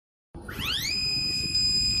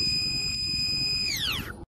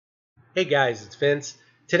Hey guys, it's Vince.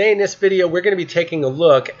 Today in this video we're going to be taking a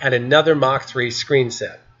look at another Mach 3 screen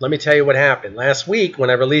set. Let me tell you what happened. Last week when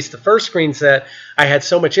I released the first screen set, I had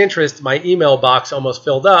so much interest, my email box almost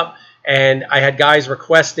filled up, and I had guys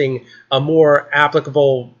requesting a more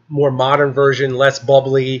applicable, more modern version, less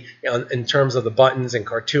bubbly in terms of the buttons and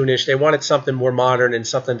cartoonish. They wanted something more modern and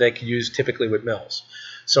something they could use typically with mills.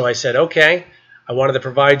 So I said, okay, I wanted to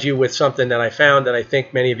provide you with something that I found that I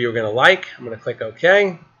think many of you are going to like. I'm going to click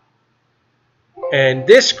OK. And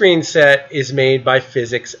this screen set is made by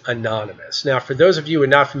Physics Anonymous. Now, for those of you who are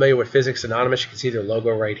not familiar with Physics Anonymous, you can see their logo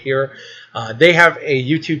right here. They have a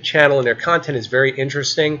YouTube channel, and their content is very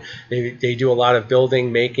interesting. They do a lot of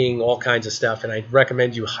building, making, all kinds of stuff, and I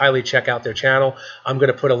recommend you highly check out their channel. I'm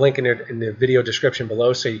going to put a link in the video description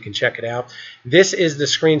below so you can check it out. This is the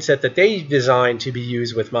screen set that they designed to be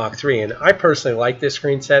used with Mach 3, and I personally like this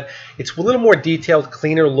screen set. It's a little more detailed,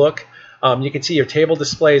 cleaner look. You can see your table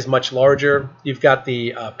display is much larger. You've got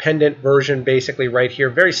the pendant version basically right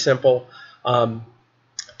here. Very simple.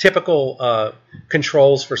 Typical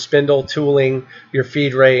controls for spindle, tooling, your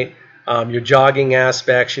feed rate, your jogging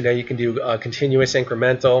aspects. You know, you can do continuous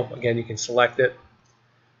incremental. Again, you can select it.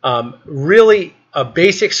 Really a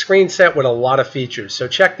basic screen set with a lot of features. So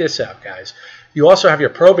check this out, guys. You also have your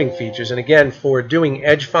probing features, and again, for doing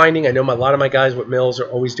edge finding, I know a lot of my guys with mills are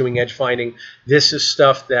always doing edge finding. This is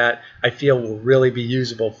stuff that I feel will really be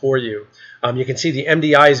usable for you. You can see the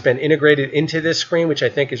MDI has been integrated into this screen, which I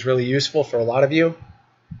think is really useful for a lot of you.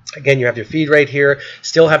 Again, you have your feed rate here,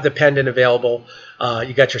 still have the pendant available.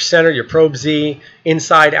 You got your center, your probe Z,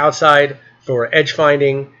 inside, outside for edge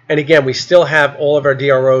finding. And again, we still have all of our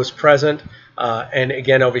DROs present. And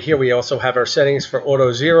again, over here, we also have our settings for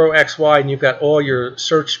auto 0, X, Y, and you've got all your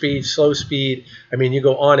search speed, slow speed. I mean, you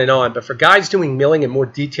go on and on. But for guys doing milling and more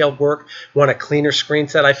detailed work, want a cleaner screen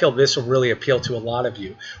set, I feel this will really appeal to a lot of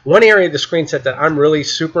you. One area of the screen set that I'm really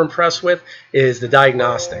super impressed with is the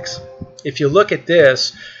diagnostics. If you look at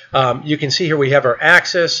this, you can see here we have our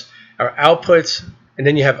axis, our outputs, and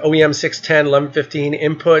then you have OEM 610, 1115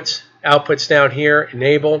 inputs, outputs down here,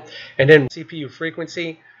 enable, and then CPU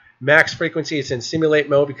frequency. Max frequency, it's in simulate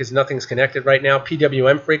mode because nothing's connected right now.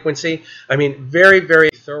 PWM frequency, I mean, very,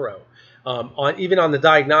 very thorough. Even on the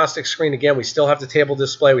diagnostic screen, again, we still have the table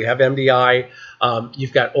display. We have MDI.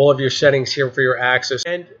 You've got all of your settings here for your axis.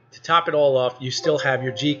 And to top it all off, you still have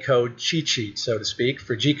your G-code cheat sheet, so to speak,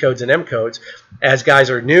 for G-codes and M-codes. As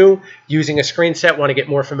guys are new, using a screen set, want to get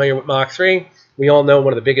more familiar with Mach 3, we all know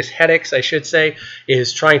one of the biggest headaches, I should say,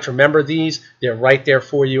 is trying to remember these. They're right there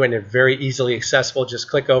for you, and they're very easily accessible. Just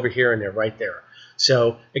click over here, and they're right there.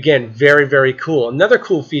 So, again, very, very cool. Another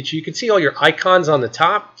cool feature, you can see all your icons on the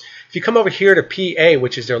top. If you come over here to PA,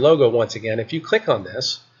 which is their logo once again, if you click on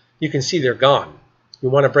this, you can see they're gone. You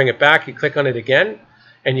want to bring it back, you click on it again,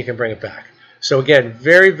 and you can bring it back. So again,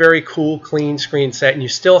 very, very cool, clean screen set, and you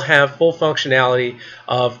still have full functionality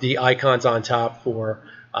of the icons on top for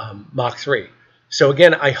Mach 3. So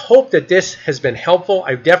again, I hope that this has been helpful.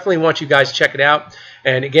 I definitely want you guys to check it out.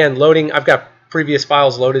 And again, loading, I've got previous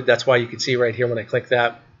files loaded. That's why you can see right here when I click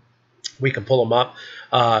that, we can pull them up.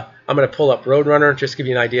 I'm going to pull up Roadrunner, just to give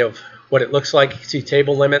you an idea of what it looks like. You can see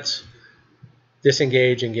table limits,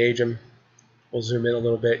 disengage, engage them. We'll zoom in a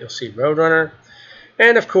little bit. You'll see Roadrunner.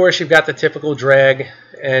 And of course, you've got the typical drag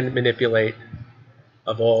and manipulate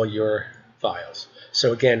of all your files.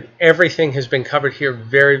 So again, everything has been covered here.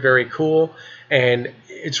 Very, very cool. And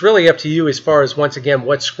it's really up to you as far as, once again,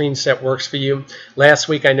 what screen set works for you. Last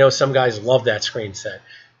week, I know some guys love that screen set.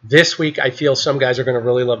 This week, I feel some guys are going to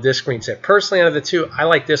really love this screen set. Personally, out of the two, I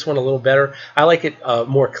like this one a little better. I like it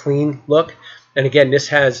more clean look. And again, this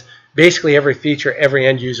has basically every feature every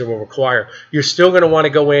end user will require. You're still going to want to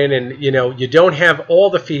go in and, you know, you don't have all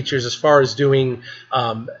the features as far as doing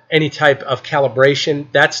any type of calibration.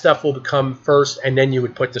 That stuff will come first, and then you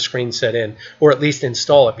would put the screen set in, or at least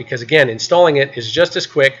install it, because again, installing it is just as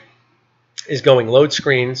quick as going load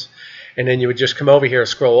screens, and then you would just come over here,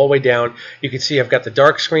 scroll all the way down. You can see I've got the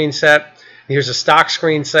dark screen set. Here's a stock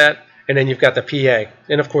screen set. And then you've got the PA.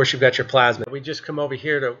 And of course, you've got your plasma. We just come over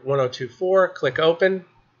here to 1024, click open,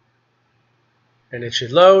 and it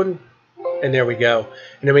should load. And there we go.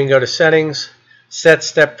 And then we can go to settings, set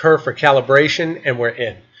step per for calibration, and we're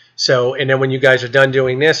in. So, and then when you guys are done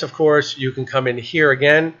doing this, of course, you can come in here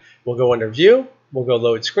again. We'll go under view, we'll go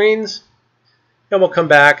load screens, and we'll come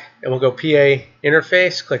back and we'll go PA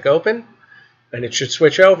interface, click open, and it should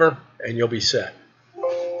switch over, and you'll be set.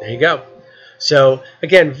 There you go. So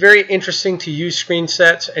again, very interesting to use screen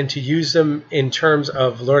sets and to use them in terms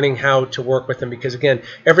of learning how to work with them, because again,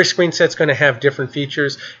 every screen set's going to have different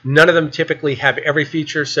features. None of them typically have every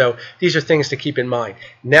feature, so these are things to keep in mind.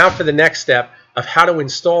 Now for the next step of how to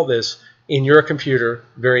install this in your computer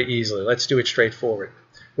very easily. Let's do it straightforward.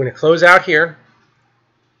 I'm going to close out here.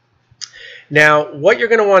 Now what you're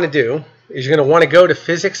going to want to do is you're going to want to go to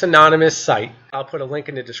Physics Anonymous site. I'll put a link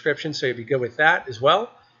in the description so you'll be good with that as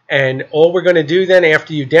well. And all we're going to do then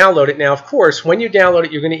after you download it, now of course when you download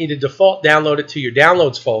it, you're going to either default download it to your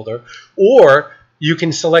downloads folder, or you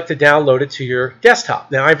can select to download it to your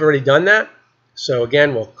desktop. Now I've already done that, so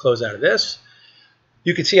again we'll close out of this.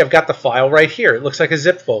 You can see I've got the file right here. It looks like a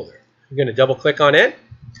zip folder. I'm going to double click on it.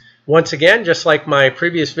 Once again, just like my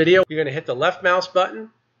previous video, you're going to hit the left mouse button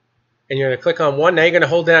and you're going to click on one. Now you're going to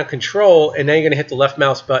hold down Control and now you're going to hit the left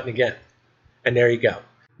mouse button again. And there you go.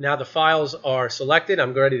 Now the files are selected.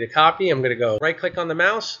 I'm ready to copy. I'm going to go right click on the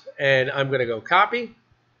mouse and I'm going to go copy.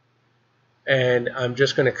 And I'm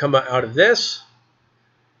just going to come out of this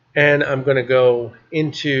and I'm going to go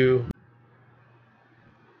into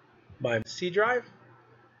my C drive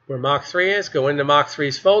where Mach3 is. Go into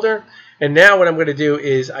Mach3's folder. And now what I'm going to do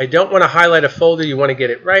is I don't want to highlight a folder. You want to get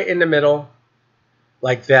it right in the middle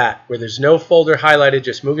like that, where there's no folder highlighted.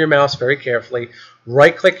 Just move your mouse very carefully.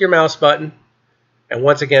 Right click your mouse button. And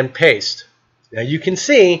once again, paste. Now you can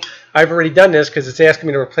see I've already done this because it's asking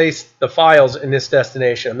me to replace the files in this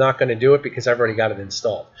destination. I'm not going to do it because I've already got it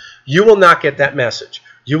installed. You will not get that message.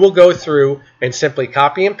 You will go through and simply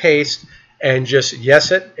copy and paste and just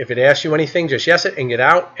yes it. If it asks you anything, just yes it and get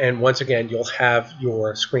out. And once again, you'll have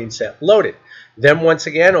your screen set loaded. Then once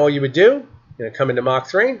again, all you would do, you're going to come into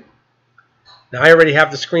Mach3. Now I already have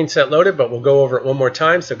the screen set loaded, but we'll go over it one more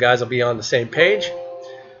time so guys will be on the same page.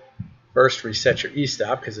 First, reset your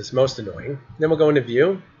e-stop because it's most annoying. Then we'll go into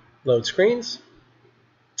View, Load Screens,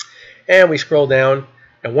 and we scroll down.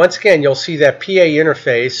 And once again, you'll see that PA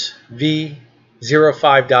interface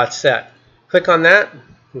V05.set. Click on that,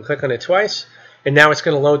 and click on it twice, and now it's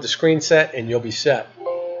going to load the screen set, and you'll be set.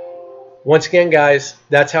 Once again, guys,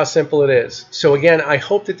 that's how simple it is. So again, I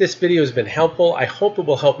hope that this video has been helpful. I hope it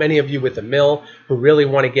will help many of you with the mill who really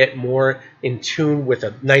want to get more in tune with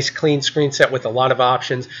a nice clean screen set with a lot of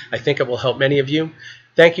options. I think it will help many of you.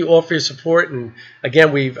 Thank you all for your support. And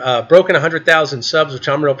again, we've broken 100,000 subs, which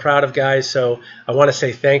I'm real proud of, guys. So I want to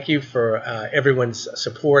say thank you for everyone's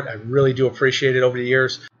support. I really do appreciate it over the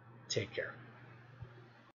years. Take care.